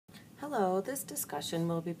Hello, this discussion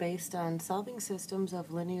will be based on solving systems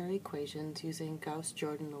of linear equations using Gauss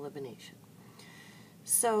Jordan elimination.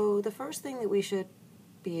 So the first thing that we should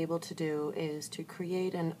be able to do is to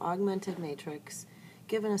create an augmented matrix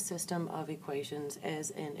given a system of equations as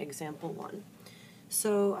in example 1.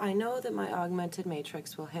 So I know that my augmented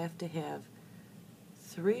matrix will have to have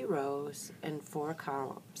 3 rows and 4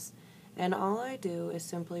 columns. And all I do is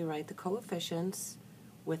simply write the coefficients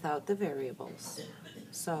without the variables.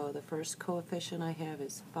 So the first coefficient I have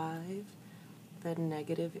is 5, then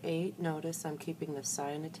negative 8. Notice I'm keeping the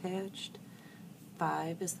sign attached.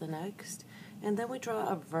 5 is the next. And then we draw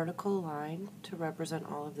a vertical line to represent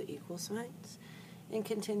all of the equal signs and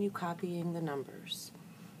continue copying the numbers.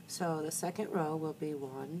 So the second row will be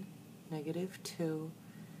 1, negative 2,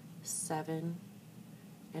 7,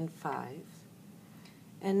 and 5.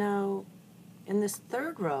 And now in this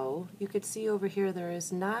third row, you could see over here there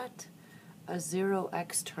is not a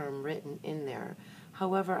 0x term written in there.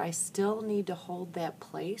 However, I still need to hold that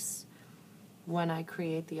place when I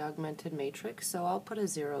create the augmented matrix, so I'll put a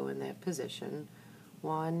 0 in that position.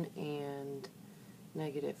 1 and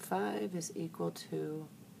negative 5 is equal to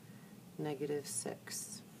negative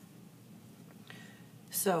 6.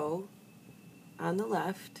 So on the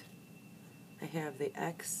left, I have the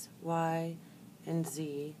x, y, and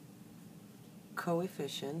z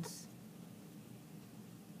coefficients.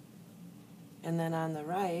 And then on the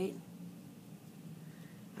right,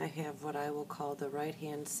 I have what I will call the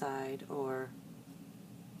right-hand side, or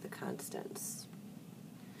the constants.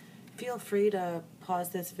 Feel free to pause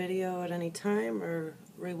this video at any time or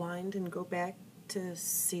rewind and go back to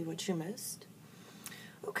see what you missed.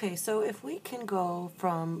 Okay, so if we can go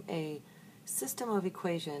from a system of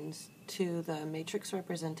equations to the matrix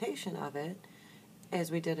representation of it, as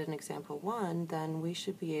we did in example 1, then we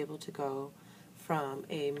should be able to go from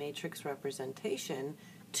a matrix representation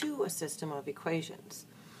to a system of equations.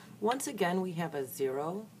 Once again, we have a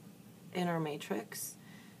 0 in our matrix.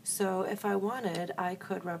 So if I wanted, I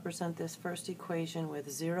could represent this first equation with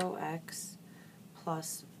 0x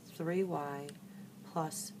plus 3y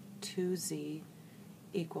plus 2z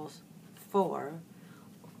equals 4.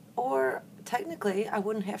 Or technically, I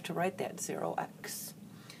wouldn't have to write that 0x.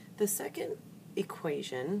 The second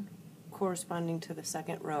equation corresponding to the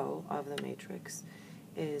second row of the matrix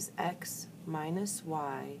is x minus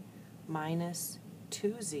y minus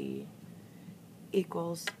 2z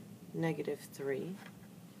equals negative 3.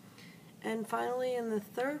 And finally, in the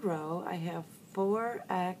third row, I have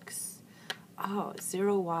 4x,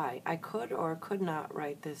 0y. I could or could not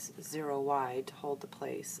write this 0y to hold the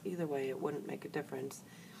place. Either way, it wouldn't make a difference,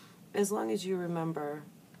 as long as you remember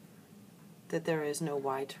that there is no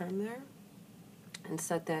y term there, and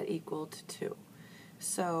set that equal to 2.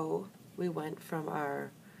 So we went from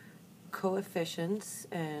our coefficients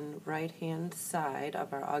and right-hand side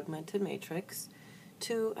of our augmented matrix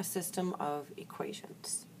to a system of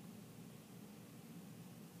equations.